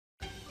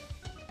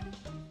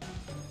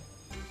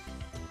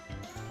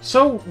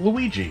So,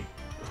 Luigi,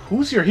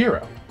 who's your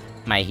hero?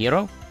 My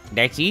hero?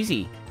 That's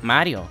easy.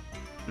 Mario.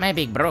 My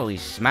big bro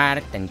is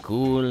smart and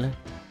cool.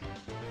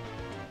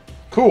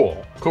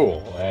 Cool,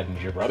 cool. And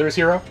your brother's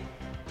hero?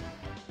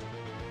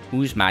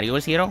 Who's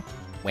Mario's hero?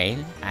 Well,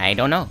 I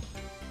don't know.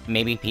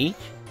 Maybe Peach?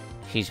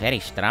 She's very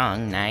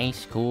strong,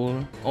 nice,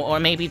 cool. Or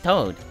maybe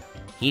Toad.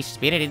 He's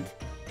spirited.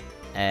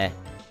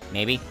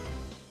 Maybe.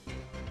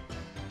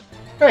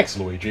 Thanks,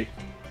 Luigi.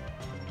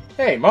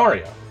 Hey,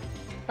 Mario.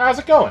 How's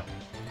it going?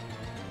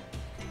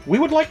 We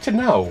would like to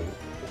know,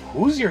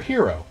 who's your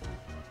hero?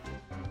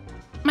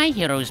 My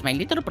hero's my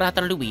little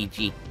brother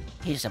Luigi.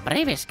 He's the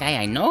bravest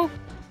guy I know.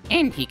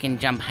 And he can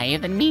jump higher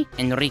than me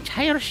and reach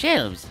higher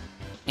shelves.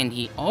 And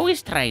he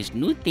always tries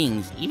new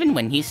things even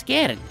when he's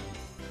scared.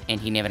 And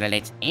he never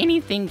lets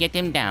anything get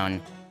him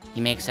down.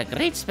 He makes a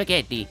great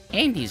spaghetti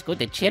and he's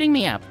good at cheering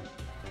me up.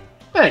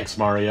 Thanks,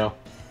 Mario.